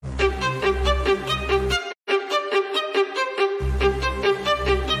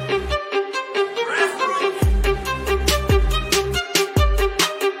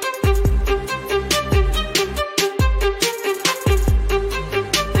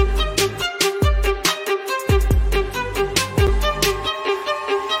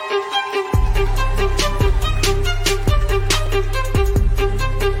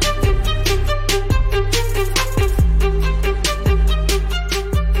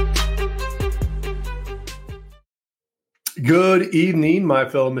Good evening, my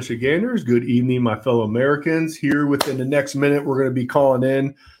fellow Michiganders. Good evening, my fellow Americans. Here within the next minute, we're going to be calling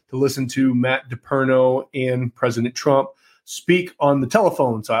in to listen to Matt DePerno and President Trump speak on the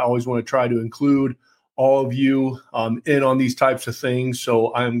telephone. So I always want to try to include all of you in on these types of things.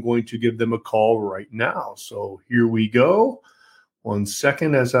 So I'm going to give them a call right now. So here we go. 1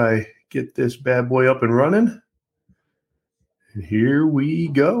 second as I get this bad boy up and running. And here we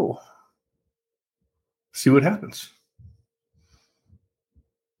go. See what happens.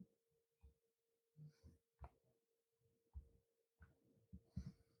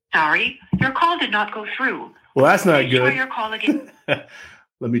 Sorry, your call did not go through. Well, that's not Please good. try your call again.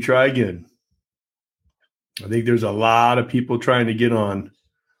 Let me try again. I think there's a lot of people trying to get on.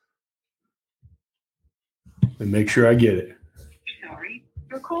 And make sure I get it. Sorry,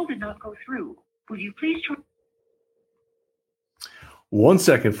 your call did not go through. Would you please try? 1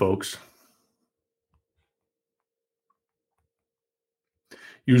 second, folks.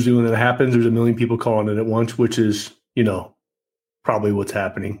 Usually when that happens, there's a million people calling in at once, which is, probably what's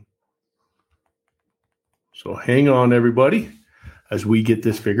happening. So hang on, everybody, as we get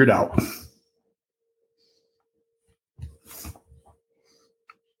this figured out.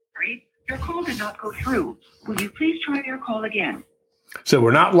 Sorry, your call did not go through. Would you please try your call again? So we're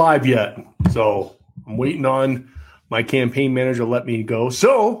not live yet. So I'm waiting on my campaign manager to let me go.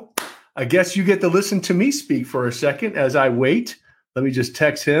 So I guess you get to listen to me speak for a second as I wait. Let me just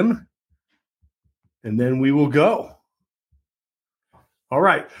text him, and then we will go. All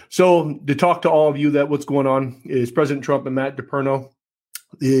right. So to talk to all of you that what's going on is President Trump and Matt DePerno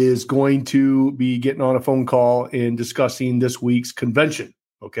is going to be getting on a phone call and discussing this week's convention.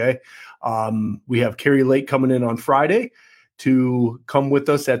 Okay. We have Kari Lake coming in on Friday to come with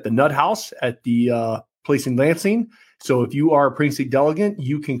us at the Nut House at the place in Lansing. So if you are a precinct delegate,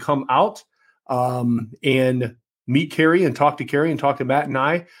 you can come out and meet Kari and talk to Matt and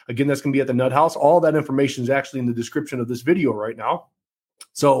I. Again, that's going to be at the Nut House. All that information is actually in the description of this video right now.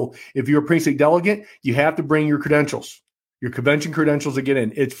 So if you're a precinct delegate, you have to bring your credentials, your convention credentials to get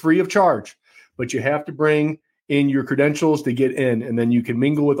in. It's free of charge, but you have to bring in your credentials to get in, and then you can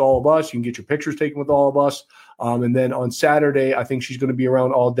mingle with all of us. You can get your pictures taken with all of us. And then on Saturday, I think she's going to be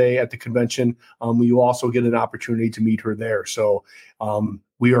around all day at the convention. You also get an opportunity to meet her there. So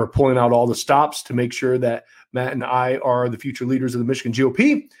we are pulling out all the stops to make sure that Matt and I are the future leaders of the Michigan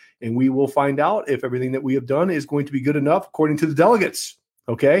GOP, and we will find out if everything that we have done is going to be good enough according to the delegates.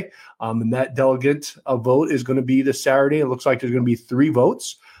 Okay. And that delegate vote is going to be this Saturday. It looks like there's going to be 3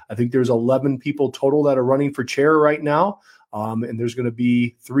 votes. I think there's 11 people total that are running for chair right now. And there's going to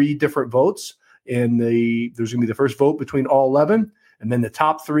be 3 different votes. And there's going to be the first vote between all 11, and then the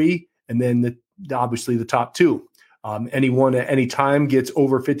top 3, and then obviously the top 2. Anyone at any time gets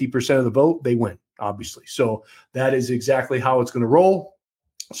over 50% of the vote, they win, obviously. So that is exactly how it's going to roll.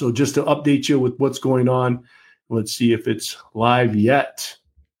 So just to update you with what's going on, let's see if it's live yet.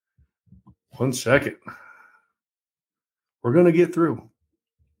 1 second. We're going to get through.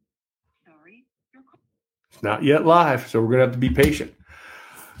 Sorry. It's not yet live, so we're going to have to be patient.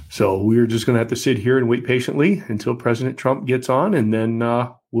 So we're just going to have to sit here and wait patiently until President Trump gets on, and then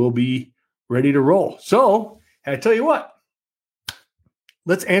we'll be ready to roll. So I tell you what,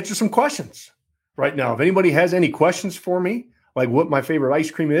 let's answer some questions right now. If anybody has any questions for me, like what my favorite ice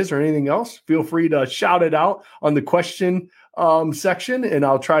cream is or anything else, feel free to shout it out on the question section, and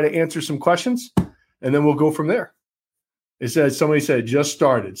I'll try to answer some questions, and then we'll go from there. It says, somebody said just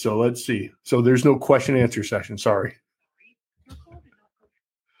started. So let's see. So there's no question answer session. Sorry.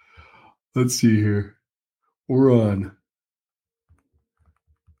 Let's see here. We're on.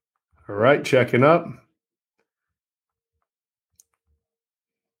 All right. Checking up.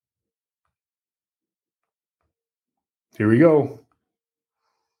 Here we go.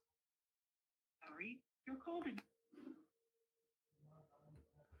 Sorry, your call did.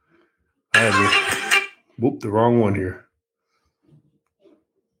 Whoop, the wrong one here.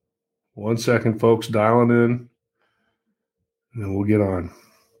 1 second, folks, dialing in, and then we'll get on.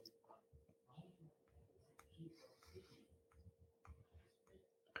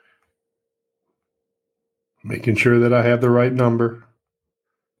 Making sure that I have the right number.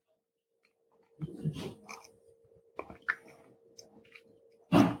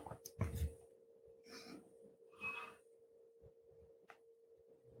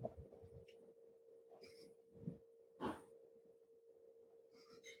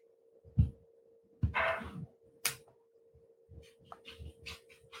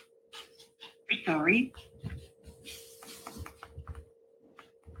 Sorry.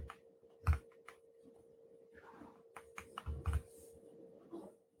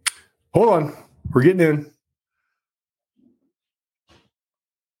 Hold on. We're getting in.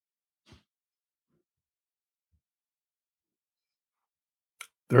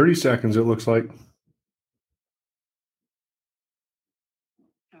 30 seconds, it looks like.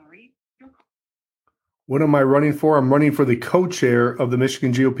 Sorry. What am I running for? I'm running for the co-chair of the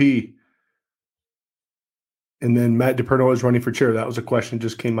Michigan GOP. And then Matt DePerno is running for chair. That was a question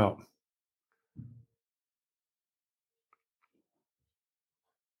just came out.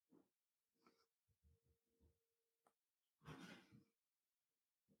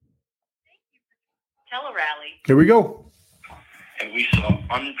 Telerally. Here we go. And we saw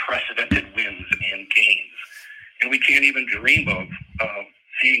unprecedented wins and gains. And we can't even dream of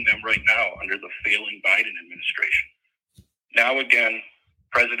seeing them right now under the failing Biden administration. Now again,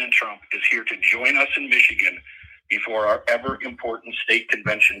 President Trump is here to join us in Michigan before our ever-important state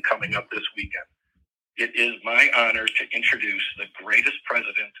convention coming up this weekend. It is my honor to introduce the greatest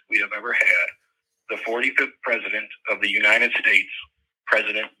president we have ever had, the 45th President of the United States,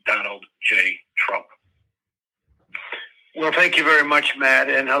 President Donald J. Trump. Well, thank you very much, Matt.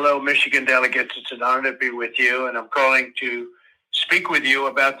 And hello, Michigan delegates. It's an honor to be with you. And I'm calling to speak with you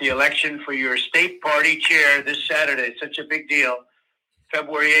about the election for your state party chair this Saturday. It's such a big deal,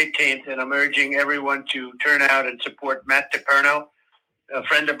 February 18th. And I'm urging everyone to turn out and support Matt DePerno, a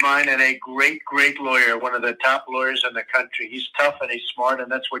friend of mine and a great, great lawyer, one of the top lawyers in the country. He's tough and he's smart, and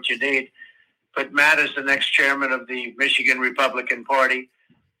that's what you need. But Matt is the next chairman of the Michigan Republican Party.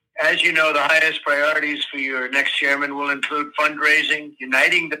 As you know, the highest priorities for your next chairman will include fundraising,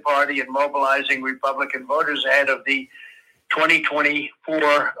 uniting the party, and mobilizing Republican voters ahead of the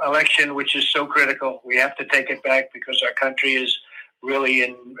 2024 election, which is so critical. We have to take it back because our country is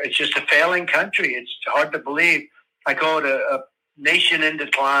really it's just a failing country. It's hard to believe. I call it a nation in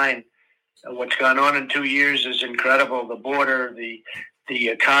decline. What's gone on in 2 years is incredible. The border, the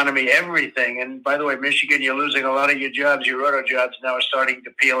economy, everything. And by the way, Michigan, you're losing a lot of your jobs. Your auto jobs now are starting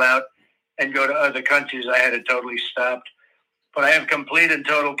to peel out and go to other countries. I had it totally stopped. But I have complete and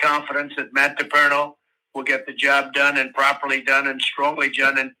total confidence that Matt DePerno will get the job done and properly done and strongly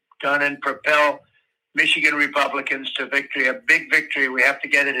done and propel Michigan Republicans to victory, a big victory. We have to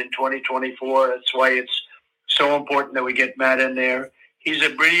get it in 2024. That's why it's so important that we get Matt in there. He's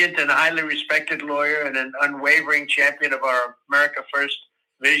a brilliant and highly respected lawyer and an unwavering champion of our America First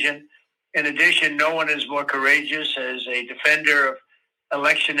vision. In addition, no one is more courageous as a defender of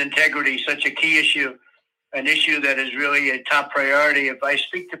election integrity, such a key issue, an issue that is really a top priority. If I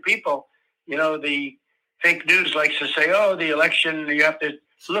speak to people, the fake news likes to say, oh, the election, you have to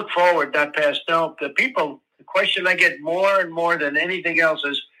look forward, not past. No, the question I get more and more than anything else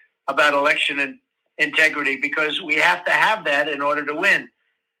is about election and integrity, because we have to have that in order to win.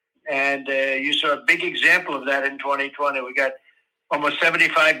 And you saw a big example of that in 2020. We got almost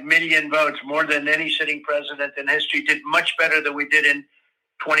 75 million votes, more than any sitting president in history. Did much better than we did in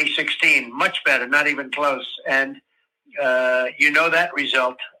 2016, much better, not even close. And that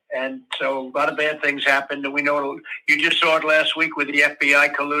result. And so a lot of bad things happened. And we know you just saw it last week with the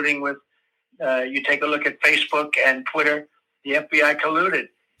FBI colluding with, you take a look at Facebook and Twitter, the FBI colluded.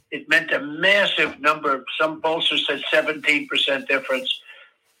 It meant a massive number. Some pollsters said 17% difference.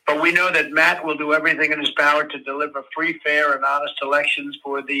 But we know that Matt will do everything in his power to deliver free, fair, and honest elections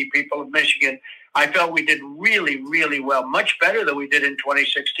for the people of Michigan. I felt we did really, really well, much better than we did in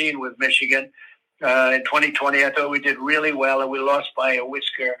 2016 with Michigan. In 2020, I thought we did really well, and we lost by a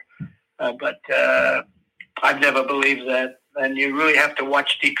whisker. But I've never believed that. And you really have to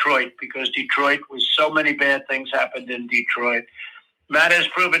watch Detroit, because Detroit was so many bad things happened in Detroit. Matt has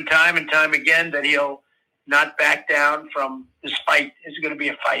proven time and time again that he'll not back down from this fight. It's going to be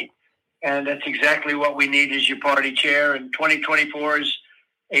a fight. And that's exactly what we need as your party chair. And 2024 is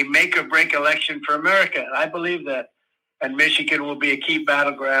a make-or-break election for America. I believe that. And Michigan will be a key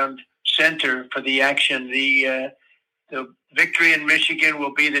battleground center for the action. The victory in Michigan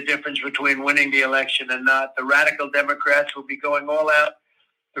will be the difference between winning the election and not. The radical Democrats will be going all out.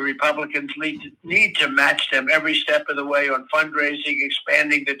 The Republicans need to match them every step of the way on fundraising,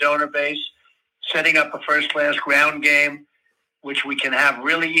 expanding the donor base, setting up a first-class ground game, which we can have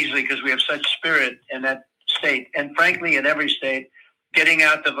really easily because we have such spirit in that state. And frankly, in every state, getting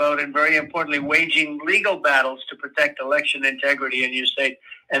out the vote, and very importantly, waging legal battles to protect election integrity in your state.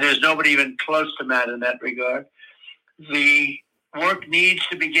 And there's nobody even close to Matt in that regard. The work needs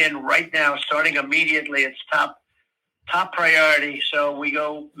to begin right now, starting immediately. It's top priority. So we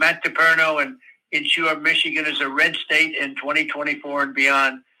go Matt DePerno and ensure Michigan is a red state in 2024 and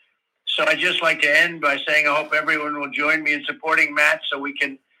beyond. So I'd just like to end by saying I hope everyone will join me in supporting Matt so we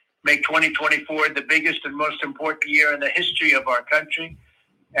can make 2024 the biggest and most important year in the history of our country,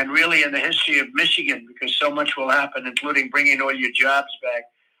 and really in the history of Michigan, because so much will happen, including bringing all your jobs back.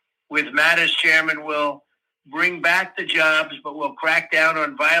 With Matt as chairman, we'll bring back the jobs, but we'll crack down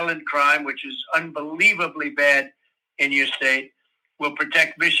on violent crime, which is unbelievably bad in your state. We'll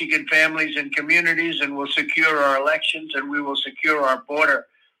protect Michigan families and communities, and we'll secure our elections, and we will secure our border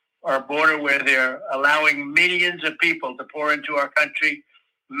where they're allowing millions of people to pour into our country,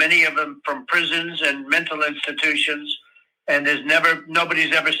 many of them from prisons and mental institutions. And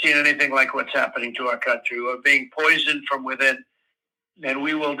nobody's ever seen anything like what's happening to our country. We're being poisoned from within. And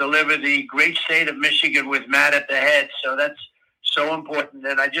we will deliver the great state of Michigan with Matt at the head. So that's so important.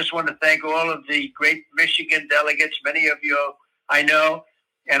 And I just want to thank all of the great Michigan delegates, many of you I know,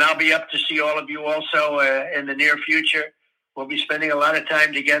 and I'll be up to see all of you also in the near future. We'll be spending a lot of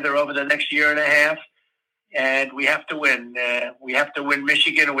time together over the next year and a half, and we have to win. We have to win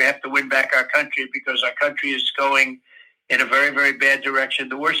Michigan, and we have to win back our country, because our country is going in a very, very bad direction,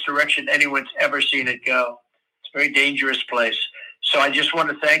 the worst direction anyone's ever seen it go. It's a very dangerous place. So I just want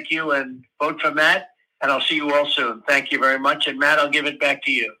to thank you and vote for Matt, and I'll see you all soon. Thank you very much. And Matt, I'll give it back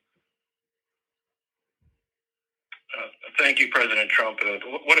to you. Thank you, President Trump.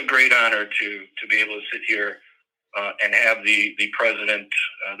 What a great honor to be able to sit here and have the president,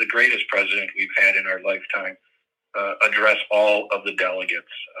 the greatest president we've had in our lifetime, address all of the delegates.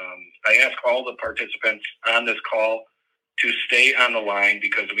 I ask all the participants on this call to stay on the line,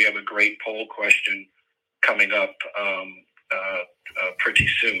 because we have a great poll question coming up pretty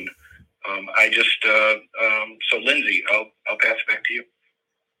soon. So Lindsay, I'll pass it back to you.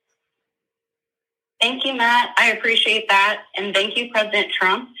 Thank you, Matt. I appreciate that. And thank you, President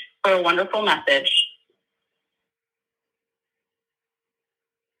Trump, for a wonderful message.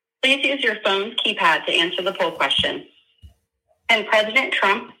 Please use your phone's keypad to answer the poll question. Can President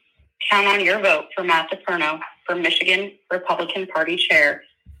Trump count on your vote for Matt DePerno for Michigan Republican Party chair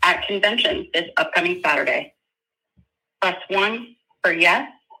at convention this upcoming Saturday? Press 1 for yes.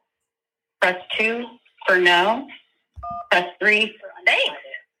 Press 2 for no. Press 3 for undecided.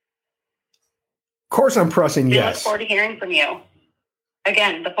 Of course I'm pressing We yes. look forward to hearing from you.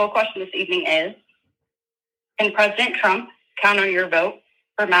 Again, the poll question this evening is, can President Trump count on your vote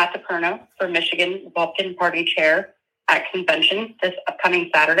for Matt DePerno for Michigan Republican Party chair at convention this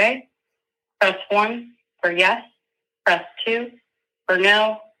upcoming Saturday? Press 1 for yes. Press 2 for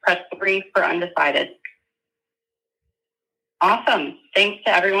no. Press 3 for undecided. Awesome. Thanks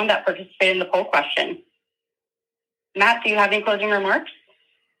to everyone that participated in the poll question. Matt, do you have any closing remarks?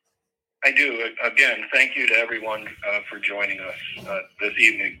 I do. Again, thank you to everyone for joining us this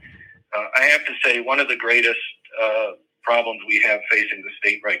evening. I have to say, one of the greatest problems we have facing the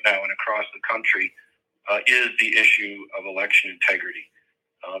state right now and across the country is the issue of election integrity.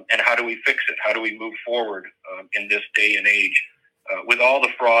 And how do we fix it? How do we move forward in this day and age with all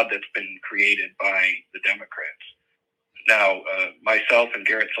the fraud that's been created by the Democrats? Now, myself and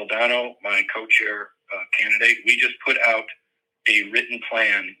Garrett Soldano, my co-chair candidate, we just put out a written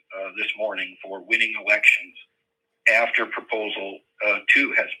plan this morning for winning elections after Proposal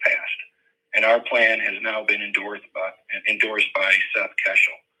 2 has passed. And our plan has now been endorsed by Seth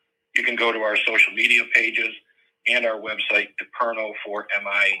Keshel. You can go to our social media pages and our website, DePerno for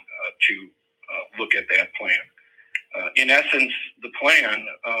MI, to look at that plan. In essence, the plan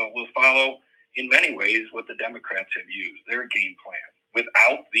will follow in many ways what the Democrats have used, their game plan,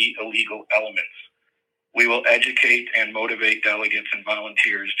 without the illegal elements. We will educate and motivate delegates and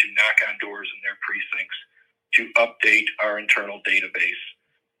volunteers to knock on doors in their precincts to update our internal database.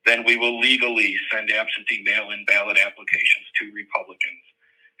 Then we will legally send absentee mail-in ballot applications to Republicans.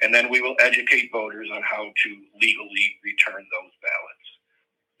 And then we will educate voters on how to legally return those ballots.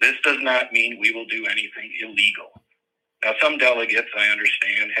 This does not mean we will do anything illegal. Now, some delegates, I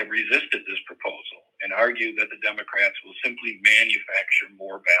understand, have resisted this proposal and argue that the Democrats will simply manufacture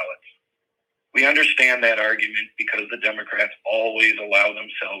more ballots. We understand that argument because the Democrats always allow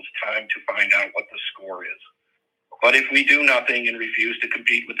themselves time to find out what the score is. But if we do nothing and refuse to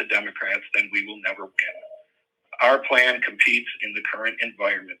compete with the Democrats, then we will never win. Our plan competes in the current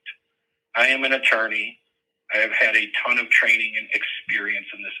environment. I am an attorney. I have had a ton of training and experience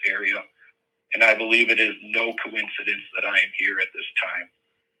in this area, and I believe it is no coincidence that I am here at this time.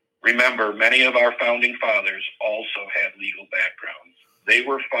 Remember, many of our founding fathers also had legal backgrounds. They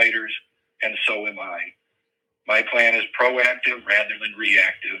were fighters, and so am I. My plan is proactive rather than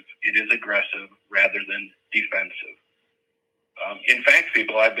reactive. It is aggressive rather than defensive. In fact,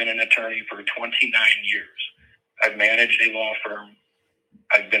 people, I've been an attorney for 29 years. I've managed a law firm.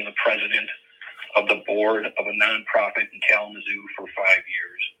 I've been the president of the board of a nonprofit in Kalamazoo for 5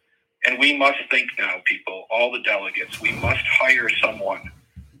 years. And we must think now, people, all the delegates, we must hire someone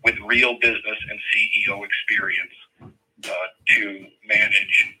with real business and CEO experience to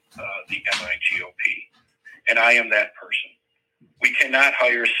manage the MIGOP. I am that person. We cannot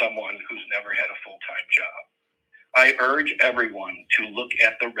hire someone who's never had a full-time job. I urge everyone to look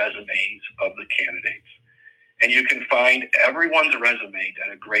at the resumes of the candidates. And you can find everyone's resume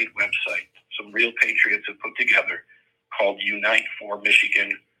at a great website some real patriots have put together called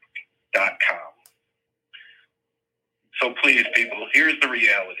uniteformichigan.com. So please, people, here's the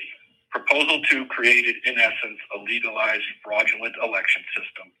reality. Proposal 2 created, in essence, a legalized fraudulent election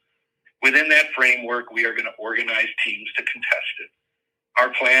system. Within that framework, we are going to organize teams to contest it. Our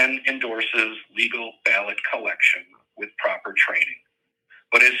plan endorses legal ballot collection with proper training.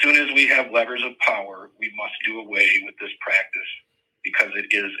 But as soon as we have levers of power, we must do away with this practice because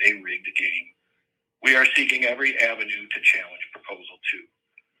it is a rigged game. We are seeking every avenue to challenge Proposal 2.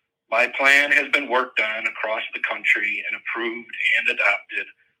 My plan has been worked on across the country and approved and adopted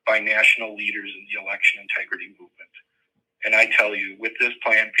by national leaders in the election integrity movement. And I tell you, with this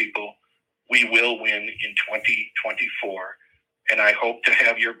plan, people, we will win in 2024. And I hope to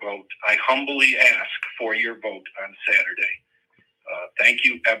have your vote. I humbly ask for your vote on Saturday. Thank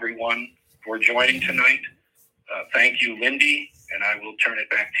you, everyone, for joining tonight. Thank you, Lindy, and I will turn it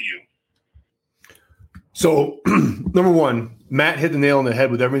back to you. So, number one, Matt hit the nail on the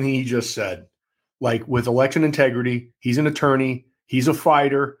head with everything he just said. Like with election integrity, he's an attorney, he's a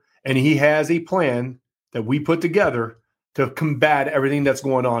fighter, and he has a plan that we put together to combat everything that's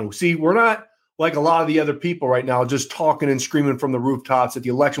going on. See, we're not like a lot of the other people right now just talking and screaming from the rooftops that the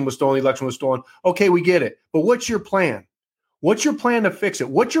election was stolen, Okay, we get it. But what's your plan? What's your plan to fix it?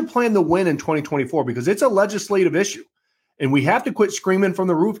 What's your plan to win in 2024? Because it's a legislative issue. And we have to quit screaming from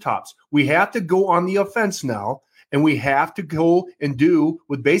the rooftops. We have to go on the offense now, and we have to go and do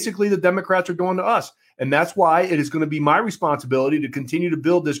what basically the Democrats are doing to us. And that's why it is going to be my responsibility to continue to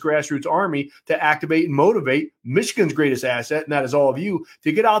build this grassroots army to activate and motivate Michigan's greatest asset, and that is all of you,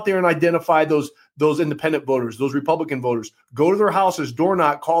 to get out there and identify those independent voters, those Republican voters. Go to their houses, door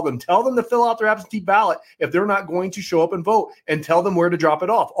knock, call them, tell them to fill out their absentee ballot if they're not going to show up and vote, and tell them where to drop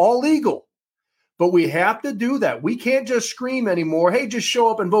it off. All legal. But we have to do that. We can't just scream anymore, hey, just show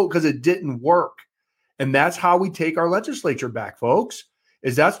up and vote, because it didn't work. And that's how we take our legislature back, folks.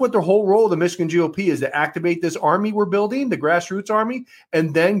 That's what the whole role of the Michigan GOP is, to activate this army we're building, the grassroots army,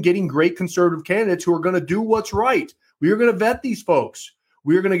 and then getting great conservative candidates who are going to do what's right. We are going to vet these folks.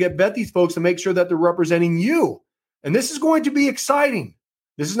 We are going to vet these folks to make sure that they're representing you. And this is going to be exciting.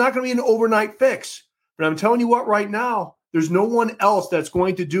 This is not going to be an overnight fix. But I'm telling you what, right now, there's no one else that's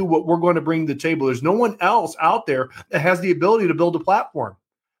going to do what we're going to bring to the table. There's no one else out there that has the ability to build a platform.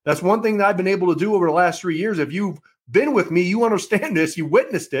 That's one thing that I've been able to do over the last 3 years. If you've been with me, you understand this, you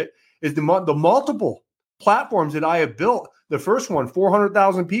witnessed it, is the multiple platforms that I have built. The first one,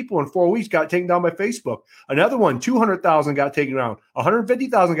 400,000 people in 4 weeks got taken down by Facebook. Another one, 200,000 got taken down.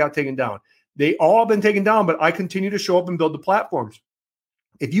 150,000 got taken down. They all have been taken down, but I continue to show up and build the platforms.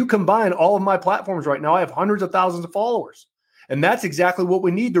 If you combine all of my platforms right now, I have hundreds of thousands of followers. And that's exactly what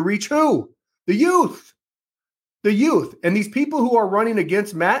we need to reach who? The youth. The youth. And these people who are running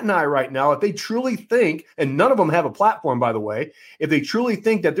against Matt and I right now, if they truly think, and none of them have a platform, by the way, if they truly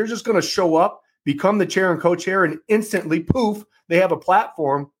think that they're just going to show up, become the chair and co-chair, and instantly, poof, they have a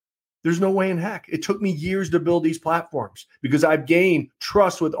platform, there's no way in heck. It took me years to build these platforms because I've gained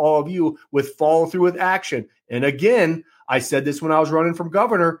trust with all of you with follow through with action. And again, I said this when I was running from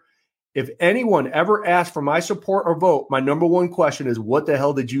governor. If anyone ever asked for my support or vote, my number one question is, what the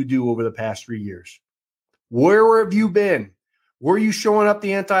hell did you do over the past 3 years? Where have you been? Were you showing up at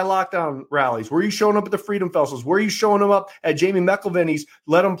the anti-lockdown rallies? Were you showing up at the Freedom Festivals? Were you showing them up at Jamie McElvenney's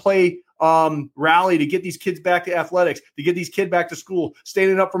Let Them Play rally to get these kids back to athletics, to get these kids back to school,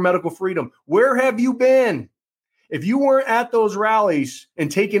 standing up for medical freedom? Where have you been? If you weren't at those rallies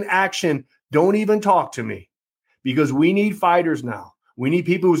and taking action, don't even talk to me, because we need fighters now. We need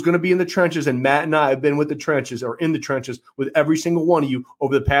people who's going to be in the trenches, and Matt and I have been with the trenches, or in the trenches with every single one of you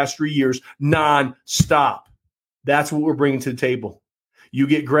over the past 3 years, non-stop. That's what we're bringing to the table. You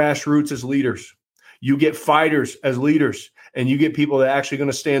get grassroots as leaders. You get fighters as leaders, and you get people that are actually going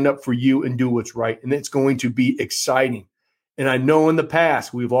to stand up for you and do what's right, and it's going to be exciting. And I know in the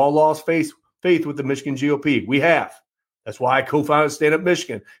past, we've all lost faith with the Michigan GOP. We have. That's why I co-founded Stand Up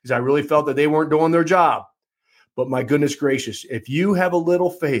Michigan, because I really felt that they weren't doing their job. But my goodness gracious, if you have a little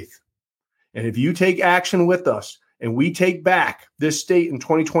faith, and if you take action with us, and we take back this state in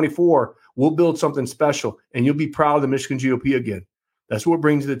 2024, we'll build something special, and you'll be proud of the Michigan GOP again. That's what we're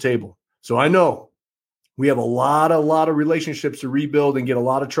bringing to the table. So I know we have a lot of relationships to rebuild and get a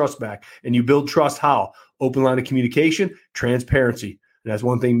lot of trust back. And you build trust how? Open line of communication, transparency. And that's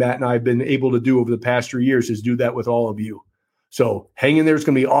one thing Matt and I have been able to do over the past 3 years, is do that with all of you. So hang in there. It's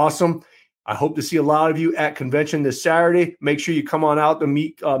going to be awesome. I hope to see a lot of you at convention this Saturday. Make sure you come on out to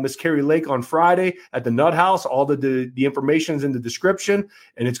meet Miss Carrie Lake on Friday at the Nut House. All the information is in the description,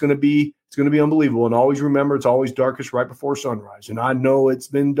 and it's going to be unbelievable. And always remember, it's always darkest right before sunrise. And I know it's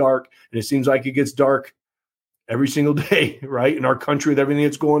been dark, and it seems like it gets dark every single day, right, in our country with everything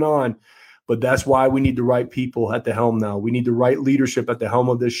that's going on. But that's why we need the right people at the helm now. We need the right leadership at the helm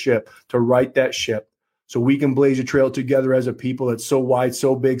of this ship to right that ship, so we can blaze a trail together as a people that's so wide,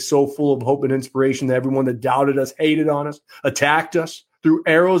 so big, so full of hope and inspiration that everyone that doubted us, hated on us, attacked us, threw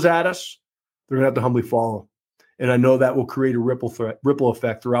arrows at us, they're going to have to humbly follow. And I know that will create a ripple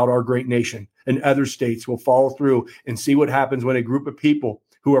effect throughout our great nation, and other states will follow through and see what happens when a group of people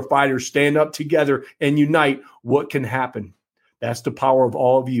who are fighters stand up together and unite. What can happen? That's the power of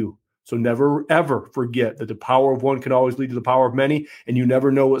all of you. So never, ever forget that the power of one can always lead to the power of many, and you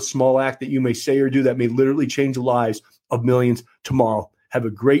never know what small act that you may say or do that may literally change the lives of millions tomorrow. Have a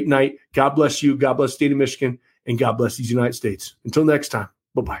great night. God bless you. God bless the state of Michigan, and God bless these United States. Until next time,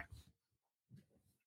 bye-bye.